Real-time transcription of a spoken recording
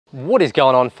What is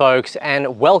going on, folks,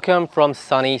 and welcome from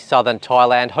sunny southern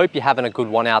Thailand. Hope you're having a good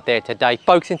one out there today.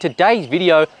 Folks, in today's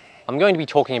video, I'm going to be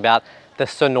talking about the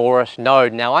Sonorus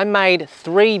Node. Now, I made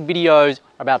 3 videos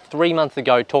about 3 months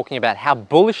ago talking about how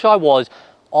bullish I was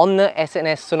on the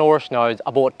SNS Sonorus nodes.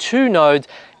 I bought 2 nodes,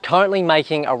 currently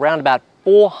making around about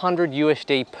 400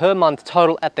 USD per month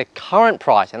total at the current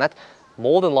price, and that's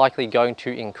more than likely going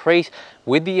to increase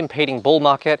with the impeding bull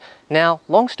market. Now,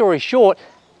 long story short,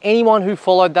 anyone who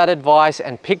followed that advice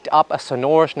and picked up a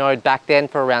Sonorus node back then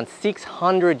for around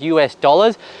 600 US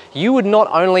dollars, you would not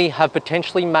only have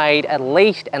potentially made at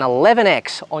least an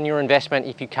 11x on your investment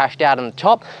if you cashed out on the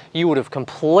top, you would have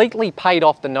completely paid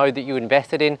off the node that you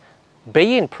invested in,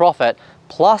 be in profit,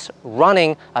 plus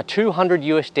running a 200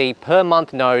 USD per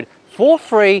month node for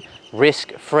free,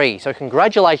 risk-free. So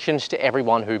congratulations to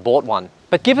everyone who bought one.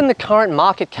 But given the current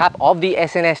market cap of the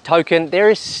SNS token, there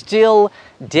is still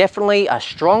definitely a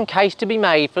strong case to be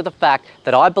made for the fact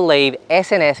that I believe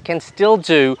SNS can still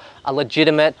do a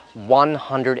legitimate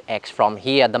 100x from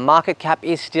here. The market cap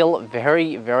is still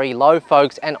very, very low,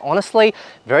 folks, and honestly,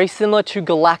 very similar to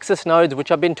Galaxis nodes,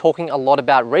 which I've been talking a lot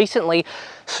about recently.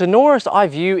 Sonorus I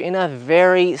view in a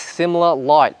very similar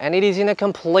light, and it is in a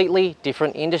completely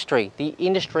different industry, the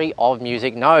industry of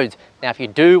music nodes. Now, if you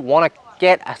do want to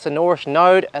get a Sonorus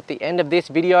node at the end of this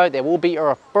video, there will be a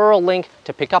referral link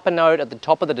to pick up a node at the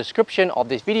top of the description of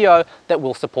this video that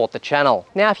will support the channel.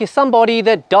 Now, if you're somebody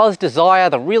that does desire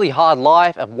the really hard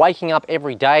life of waking up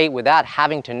every day without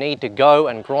having to need to go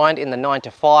and grind in the 9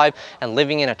 to 5 and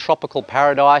living in a tropical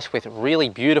paradise with really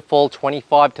beautiful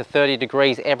 25 to 30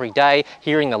 degrees every day,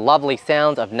 hearing the lovely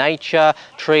sounds of nature,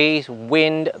 trees,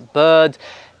 wind, birds,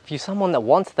 if you're someone that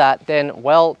wants that, then,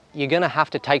 well, you're gonna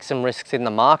have to take some risks in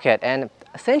the market, and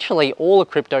essentially all a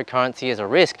cryptocurrency is a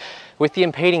risk. With the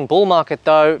impeding bull market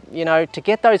though, you know, to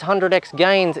get those 100x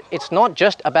gains, it's not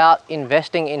just about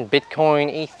investing in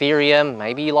Bitcoin, Ethereum,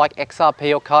 maybe you like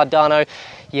XRP or Cardano.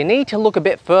 You need to look a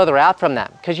bit further out from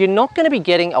that, because you're not going to be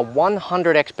getting a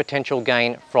 100x potential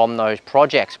gain from those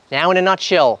projects. Now, in a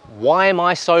nutshell, why am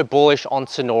I so bullish on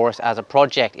Sonorus as a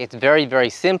project? It's very, very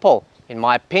simple. In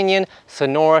my opinion,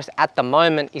 Sonorus at the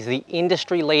moment is the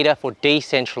industry leader for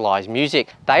decentralized music.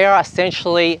 They are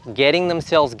essentially getting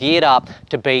themselves geared up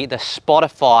to be the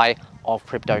Spotify of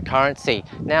cryptocurrency.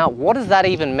 Now, what does that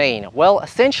even mean? Well,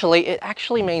 essentially, it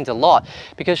actually means a lot,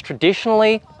 because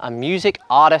traditionally, a music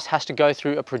artist has to go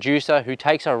through a producer who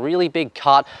takes a really big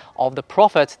cut of the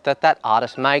profits that that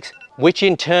artist makes, which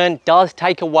in turn does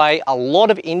take away a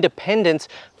lot of independence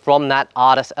from that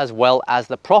artist as well as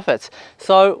the profits.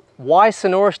 So why is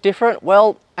Sonorus different?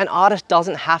 Well, an artist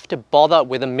doesn't have to bother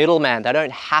with a middleman. They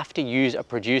don't have to use a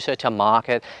producer to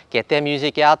market, get their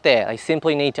music out there. They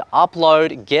simply need to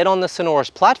upload, get on the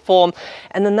Sonorus platform,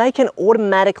 and then they can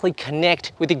automatically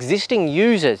connect with existing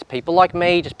users, people like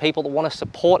me, just people that want to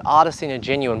support artists in a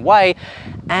genuine way,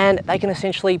 and they can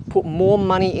essentially put more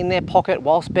money in their pocket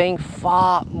whilst being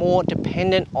far more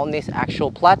dependent on this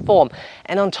actual platform.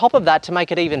 And on top of that, to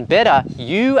make it even better,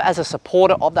 you as a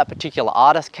supporter of that particular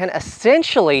artist can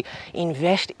essentially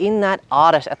invest in that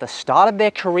artist at the start of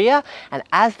their career, and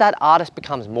as that artist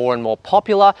becomes more and more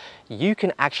popular, you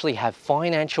can actually have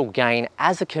financial gain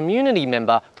as a community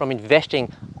member from investing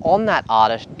on that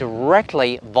artist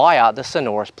directly via the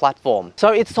Sonorus platform. So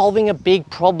it's solving a big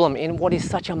problem in what is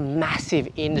such a massive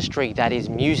industry that is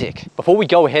music. Before we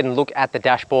go ahead and look at the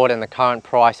dashboard and the current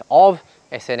price of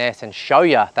SNS and show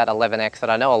you that 11x that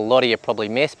I know a lot of you probably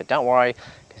missed, but don't worry,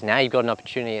 because now you've got an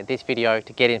opportunity at this video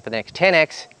to get in for the next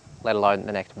 10x, let alone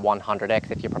the next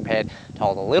 100x if you're prepared to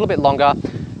hold a little bit longer.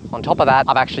 On top of that,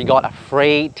 I've actually got a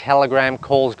free Telegram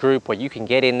calls group where you can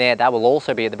get in there. That will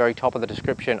also be at the very top of the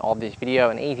description of this video,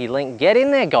 an easy link. Get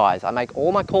in there, guys. I make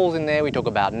all my calls in there. We talk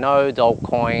about nodes,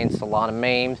 altcoins, Solana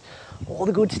memes, all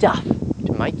the good stuff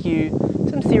to make you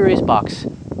some serious bucks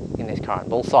in this current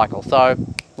bull cycle. So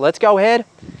let's go ahead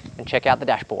and check out the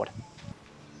dashboard.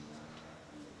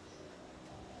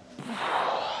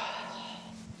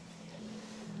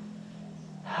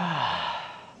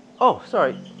 Oh,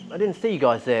 sorry, I didn't see you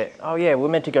guys there. Oh yeah, we're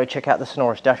meant to go check out the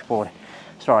Sonorus dashboard.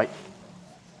 Sorry.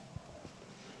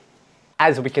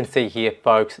 As we can see here,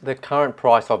 folks, the current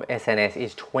price of SNS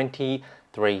is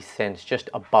 23 cents, just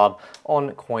above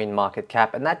on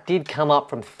CoinMarketCap, and that did come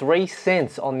up from 3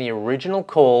 cents on the original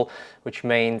call, which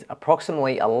means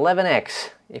approximately 11x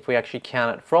if we actually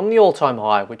count it from the all-time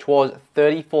high, which was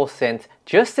 34 cents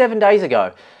just 7 days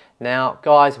ago. Now,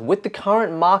 guys, with the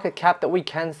current market cap that we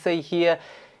can see here,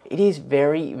 it is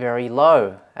very, very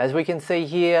low. As we can see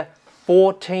here,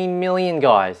 14 million,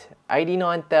 guys,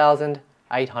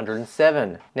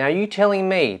 89,807. Now, you telling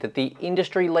me that the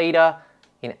industry leader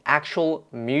in actual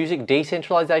music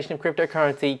decentralization of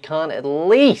cryptocurrency can't at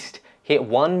least hit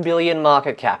 1 billion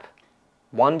market cap.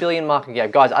 1 billion market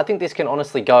cap. Guys, I think this can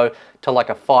honestly go to like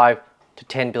a 5 to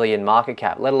 10 billion market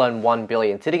cap, let alone 1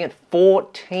 billion. Sitting at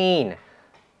 14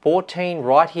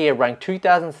 right here, ranked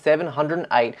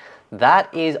 2,708.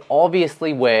 That is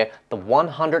obviously where the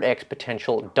 100x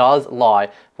potential does lie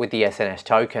with the SNS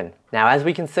token. Now, as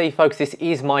we can see, folks, this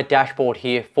is my dashboard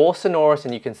here for Sonorus,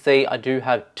 and you can see I do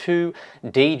have 2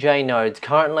 DJ nodes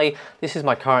currently. This is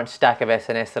my current stack of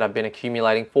SNS that I've been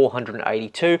accumulating,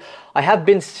 482. I have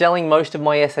been selling most of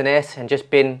my SNS and just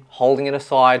been holding it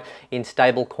aside in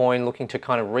stable coin, looking to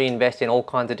kind of reinvest in all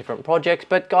kinds of different projects.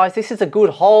 But guys, this is a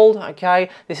good hold, okay?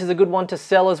 This is a good one to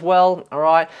sell as well, all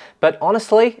right? But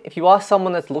honestly, if you are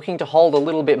someone that's looking to hold a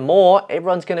little bit more,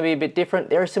 everyone's gonna be a bit different.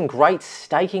 There is some great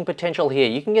staking potential here.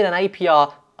 You can get an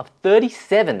APR of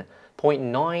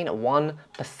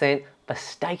 37.91% for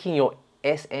staking your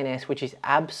SNS, which is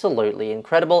absolutely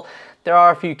incredible. There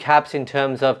are a few caps in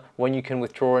terms of when you can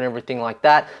withdraw and everything like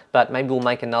that, but maybe we'll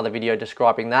make another video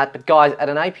describing that. But guys, at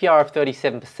an APR of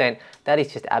 37%, that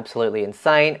is just absolutely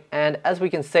insane. And as we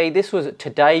can see, this was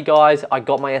today, guys. I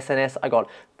got my SNS, I got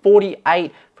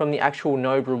 48 from the actual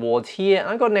node rewards here, and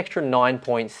I got an extra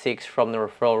 9.6 from the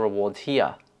referral rewards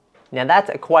here. Now that's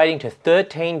equating to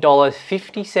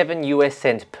 $13.57 US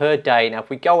cents per day. Now if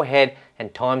we go ahead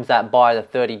and times that by the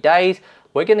 30 days,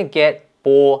 we're gonna get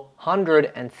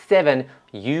 407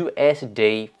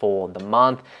 USD for the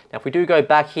month. Now if we do go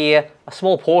back here, a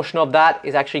small portion of that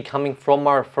is actually coming from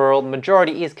my referral. The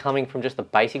majority is coming from just the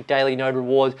basic daily node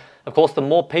rewards. Of course, the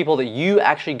more people that you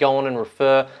actually go on and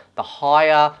refer, the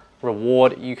higher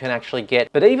reward you can actually get.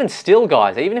 But even still,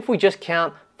 guys, even if we just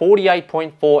count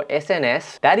 48.4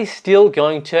 SNS, that is still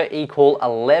going to equal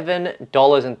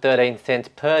 $11.13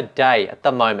 per day at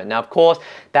the moment. Now, of course,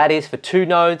 that is for 2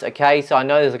 nodes, okay? So I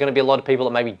know there's gonna be a lot of people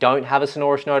that maybe don't have a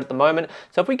Sonorus node at the moment.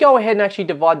 So if we go ahead and actually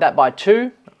divide that by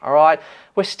 2, all right,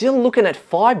 we're still looking at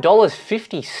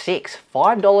 $5.56.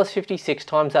 $5.56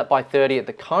 times that by 30 at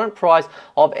the current price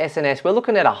of SNS. We're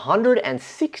looking at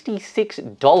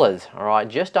 $166, all right,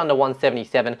 just under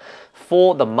 177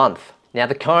 for the month. Now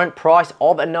the current price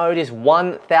of a node is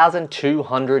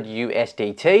 1,200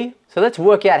 USDT. So let's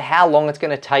work out how long it's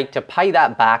going to take to pay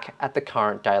that back at the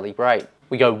current daily rate.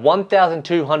 We go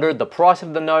 1,200, the price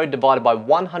of the node divided by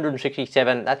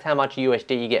 167. That's how much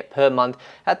USD you get per month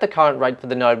at the current rate for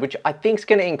the node, which I think is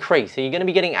going to increase. So you're going to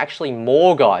be getting actually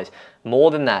more, guys,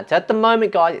 more than that. So at the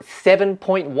moment, guys, it's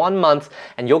 7.1 months,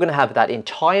 and you're going to have that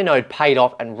entire node paid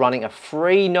off and running a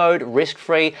free node,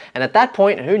 risk-free. And at that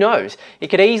point, who knows? It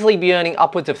could easily be earning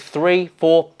upwards of 300,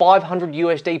 400, 500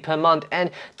 USD per month. And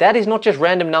that is not just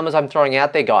random numbers I'm throwing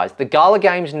out there, guys. The GALA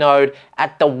Games node,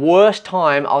 at the worst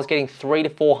time, I was getting $300 to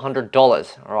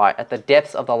 $400, all right, at the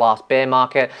depths of the last bear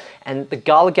market. And the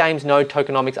GALA Games node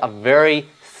tokenomics are very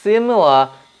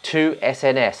similar to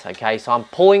SNS, okay? So I'm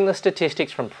pulling the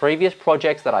statistics from previous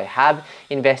projects that I have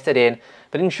invested in.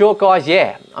 But in short, guys,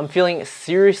 yeah, I'm feeling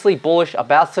seriously bullish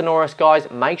about Sonorus,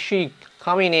 guys. Make sure you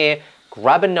come in here,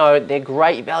 grab a node. They're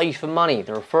great value for money.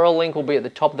 The referral link will be at the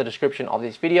top of the description of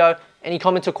this video. Any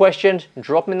comments or questions,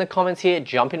 drop them in the comments here.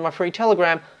 Jump in my free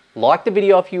Telegram. Like the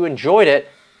video if you enjoyed it,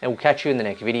 and we'll catch you in the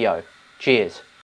next video. Cheers.